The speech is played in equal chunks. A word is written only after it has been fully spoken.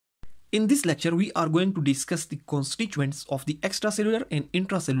In this lecture, we are going to discuss the constituents of the extracellular and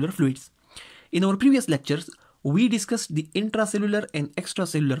intracellular fluids. In our previous lectures, we discussed the intracellular and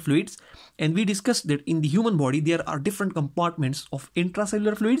extracellular fluids, and we discussed that in the human body there are different compartments of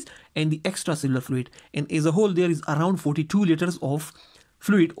intracellular fluids and the extracellular fluid, and as a whole there is around 42 liters of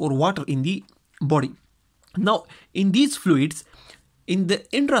fluid or water in the body. Now in these fluids, in the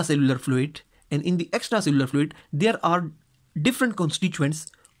intracellular fluid and in the extracellular fluid, there are different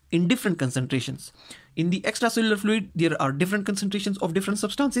constituents in different concentrations. In the extracellular fluid, there are different concentrations of different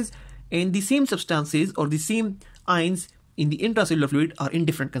substances, and the same substances or the same ions in the intracellular fluid are in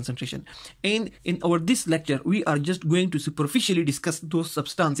different concentration. And in our this lecture, we are just going to superficially discuss those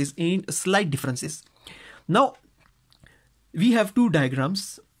substances and slight differences. Now, we have two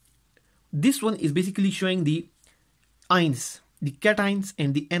diagrams. This one is basically showing the ions, the cations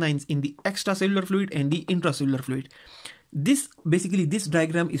and the anions in the extracellular fluid and the intracellular fluid. This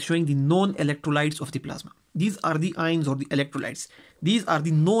diagram is showing the known electrolytes of the plasma. These are the ions or the electrolytes. These are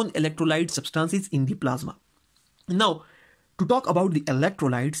the known electrolyte substances in the plasma. Now, to talk about the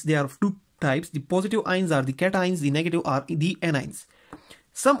electrolytes, there are two types. The positive ions are the cations, the negative are the anions.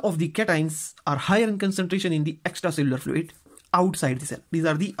 Some of the cations are higher in concentration in the extracellular fluid outside the cell. These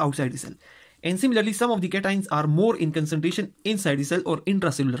are the outside the cell. And similarly, some of the cations are more in concentration inside the cell or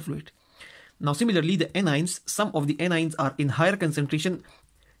intracellular fluid. Now similarly, the anions, some of the anions are in higher concentration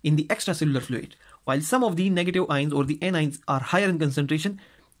in the extracellular fluid, while some of the negative ions or the anions are higher in concentration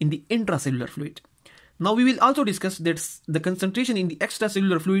in the intracellular fluid. Now we will also discuss that the concentration in the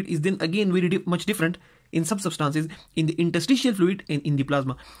extracellular fluid is then again very much different in some substances in the interstitial fluid and in the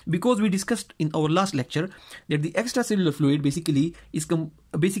plasma, because we discussed in our last lecture that the extracellular fluid basically is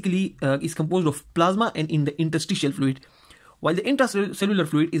composed of plasma and in the interstitial fluid, while the intracellular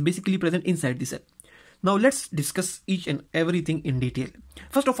fluid is basically present inside the cell. Now let's discuss each and everything in detail.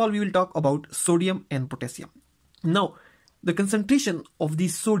 First of all, we will talk about sodium and potassium. Now, the concentration of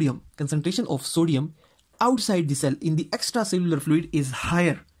sodium outside the cell in the extracellular fluid is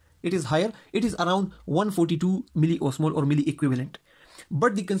higher. It is higher. It is around 142 milliosmol or milliequivalent.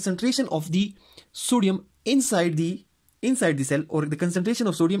 But the concentration of the sodium inside the cell, or the concentration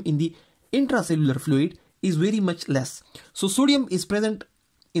of sodium in the intracellular fluid, is very much less. So sodium is present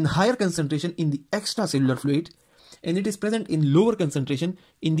in higher concentration in the extracellular fluid, and it is present in lower concentration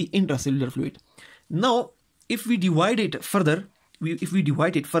in the intracellular fluid. Now, if we divide it further, we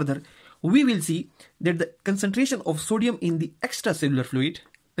will see that the concentration of sodium in the extracellular fluid,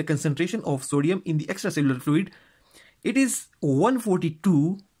 it is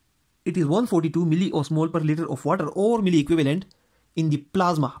 142 milliosmol per liter of water or milliequivalent in the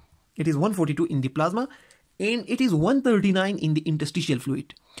plasma. It is 142 in the plasma, and it is 139 in the interstitial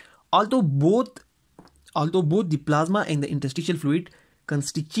fluid. Although both the plasma and the interstitial fluid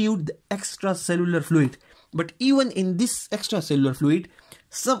constitute the extracellular fluid, but even in this extracellular fluid,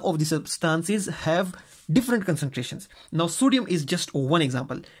 some of the substances have different concentrations. Now sodium is just one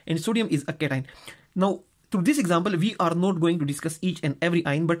example, and sodium is a cation. Now through this example, we are not going to discuss each and every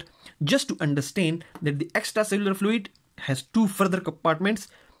ion, but just to understand that the extracellular fluid has two further compartments,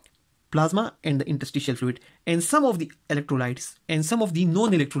 plasma and the interstitial fluid, and some of the electrolytes and some of the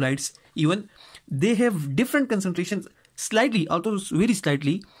non-electrolytes, even they have different concentrations slightly, although very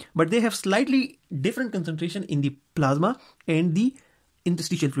slightly, but they have slightly different concentration in the plasma and the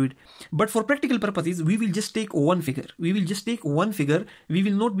interstitial fluid. But for practical purposes, we will just take one figure. We will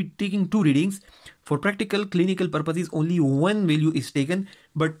not be taking two readings. For practical clinical purposes, only one value is taken,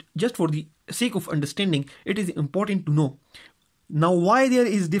 but just for the sake of understanding, it is important to know. Now, why there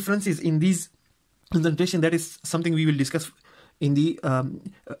is differences in these concentration, that is something we will discuss in the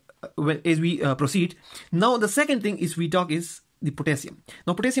as we proceed. Now, the second thing is the potassium.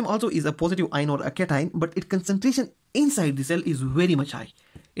 Now, potassium also is a positive ion or a cation, but its concentration inside the cell is very much high.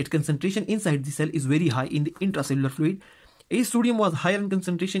 Its concentration inside the cell is very high in the intracellular fluid. As sodium was higher in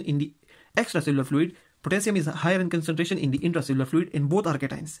concentration in the extracellular fluid, potassium is higher in concentration in the intracellular fluid, and both are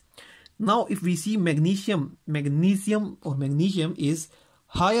cations. Now, if we see magnesium is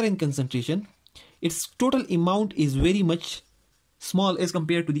higher in concentration. Its total amount is very much small as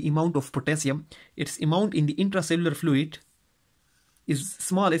compared to the amount of potassium. Its amount in the intracellular fluid is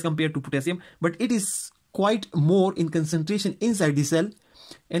small as compared to potassium, but it is quite more in concentration inside the cell,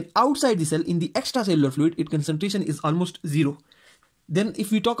 and outside the cell in the extracellular fluid, its concentration is almost zero. Then if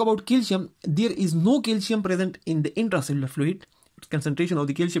we talk about calcium, there is no calcium present in the intracellular fluid. Concentration of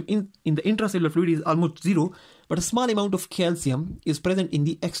the calcium in the intracellular fluid is almost zero, but a small amount of calcium is present in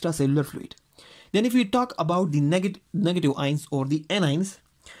the extracellular fluid. Then if we talk about the negative ions or the anions,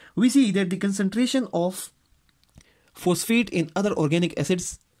 we see that the concentration of phosphate and other organic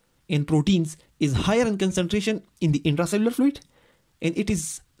acids and proteins is higher in concentration in the intracellular fluid, and it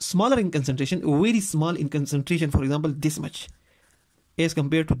is smaller in concentration, very small in concentration, for example this much as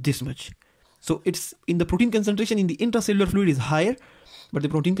compared to this much. So it's in the protein concentration in the intracellular fluid is higher, but the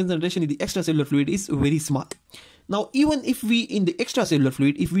protein concentration in the extracellular fluid is very small. Now even if we in the extracellular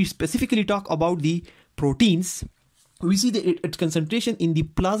fluid, if we specifically talk about the proteins, we see that its concentration in the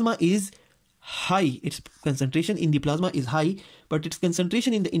plasma is high. Its concentration in the plasma is high, but its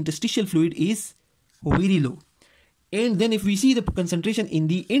concentration in the interstitial fluid is very low. And then if we see the concentration in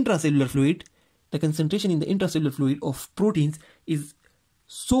the intracellular fluid, the concentration in the intracellular fluid of proteins is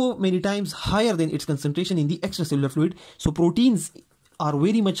so many times higher than its concentration in the extracellular fluid. So proteins are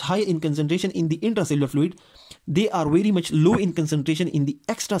very much high in concentration in the intracellular fluid. They are very much low in concentration in the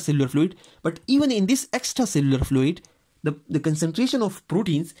extracellular fluid. But even in this extracellular fluid, the concentration of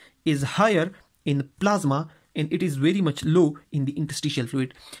proteins is higher in plasma, and it is very much low in the interstitial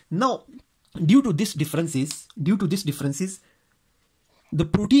fluid. Now, due to these differences, the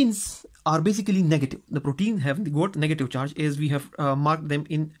proteins are basically negative. The protein have got negative charge, as we have marked them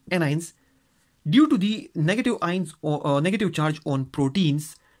in anions. Due to the negative ions or negative charge on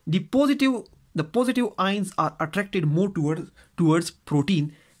proteins, the positive ions are attracted more towards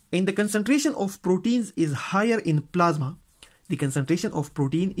protein, and the concentration of proteins is higher in plasma. The concentration of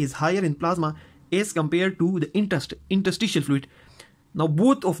protein is higher in plasma as compared to the interstitial fluid. Now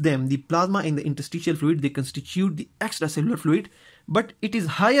both of them, the plasma and the interstitial fluid, they constitute the extracellular fluid, but it is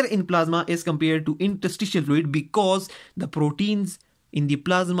higher in plasma as compared to interstitial fluid because the proteins in the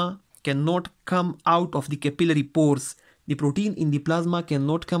plasma cannot come out of the capillary pores. The protein in the plasma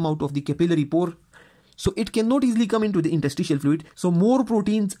cannot come out of the capillary pore, so it cannot easily come into the interstitial fluid. So more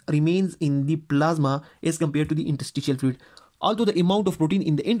proteins remains in the plasma as compared to the interstitial fluid. Although the amount of protein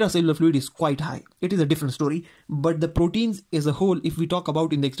in the intracellular fluid is quite high, it is a different story. But the proteins as a whole, if we talk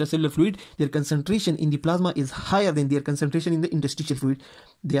about in the extracellular fluid, their concentration in the plasma is higher than their concentration in the interstitial fluid.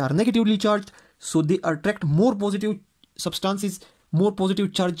 They are negatively charged, so they attract more positive substances, more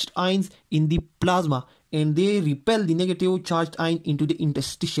positive charged ions in the plasma, and they repel the negative charged ion into the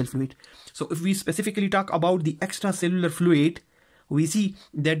interstitial fluid. So if we specifically talk about the extracellular fluid, we see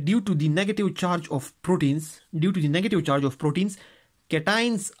that due to the negative charge of proteins,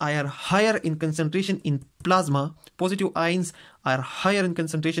 cations are higher in concentration in plasma, positive ions are higher in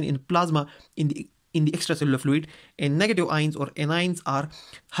concentration in plasma in the extracellular fluid, and negative ions or anions are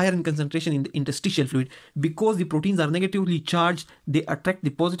higher in concentration in the interstitial fluid. Because the proteins are negatively charged, they attract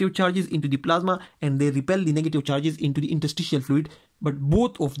the positive charges into the plasma and they repel the negative charges into the interstitial fluid. But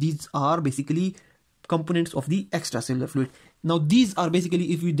both of these are basically components of the extracellular fluid. Now these are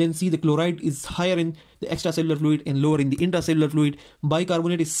basically, if you then see, the chloride is higher in the extracellular fluid and lower in the intracellular fluid.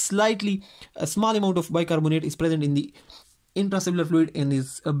 Bicarbonate is slightly, a small amount of bicarbonate is present in the intracellular fluid and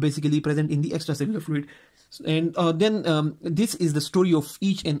is basically present in the extracellular fluid. And then this is the story of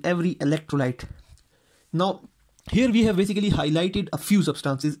each and every electrolyte. Now here we have basically highlighted a few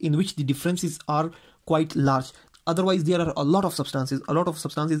substances in which the differences are quite large. Otherwise there are a lot of substances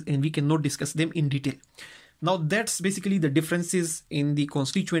and we cannot discuss them in detail. Now that's basically the differences in the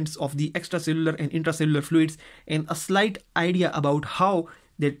constituents of the extracellular and intracellular fluids, and a slight idea about how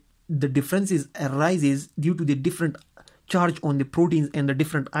the differences arises due to the different charge on the proteins and the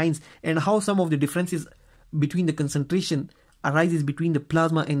different ions, and how some of the differences between the concentration arises between the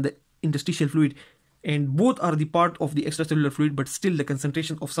plasma and the interstitial fluid. And both are the part of the extracellular fluid, but still the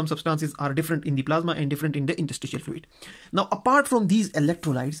concentration of some substances are different in the plasma and different in the interstitial fluid. Now apart from these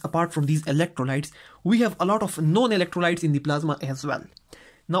electrolytes, we have a lot of non-electrolytes in the plasma as well.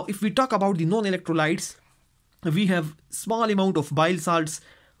 Now if we talk about the non-electrolytes, we have small amount of bile salts,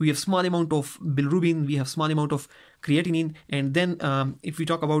 we have small amount of bilirubin, we have small amount of creatinine, and then if we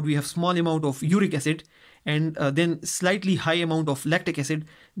talk about, we have small amount of uric acid, and then slightly high amount of lactic acid,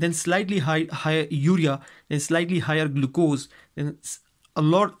 then slightly higher urea, then slightly higher glucose, then a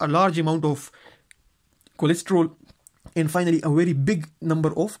large amount of cholesterol, and finally a very big number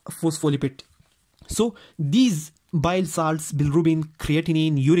of phospholipid. So these bile salts, bilirubin,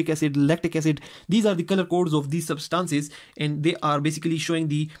 creatinine, uric acid, lactic acid, these are the color codes of these substances, and they are basically showing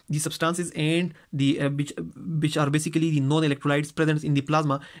the substances and the which are basically the non-electrolytes present in the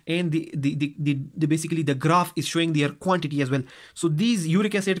plasma, and the basically the graph is showing their quantity as well. So these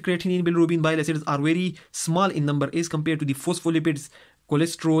uric acid, creatinine, bilirubin, bile acids are very small in number as compared to the phospholipids,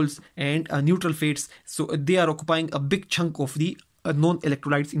 cholesterols, and neutral fats. So they are occupying a big chunk of the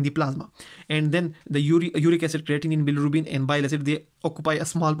non-electrolytes in the plasma, and then the uric acid, creatinine, bilirubin, and bile acid, they occupy a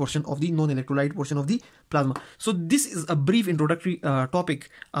small portion of the non-electrolyte portion of the plasma. So this is a brief introductory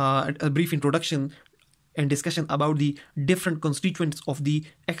topic, a brief introduction and discussion about the different constituents of the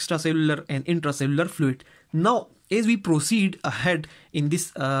extracellular and intracellular fluid. Now, as we proceed ahead in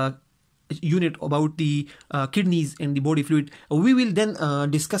this unit about the kidneys and the body fluid, we will then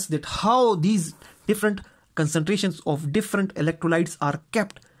discuss that how these different concentrations of different electrolytes are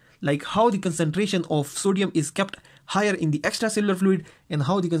kept, like how the concentration of sodium is kept higher in the extracellular fluid and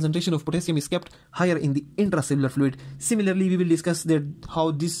how the concentration of potassium is kept higher in the intracellular fluid. Similarly, we will discuss that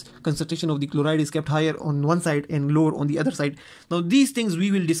how this concentration of the chloride is kept higher on one side and lower on the other side. Now, these things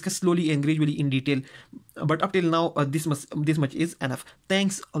we will discuss slowly and gradually in detail, but up till now this much is enough.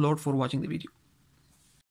 Thanks a lot for watching the video.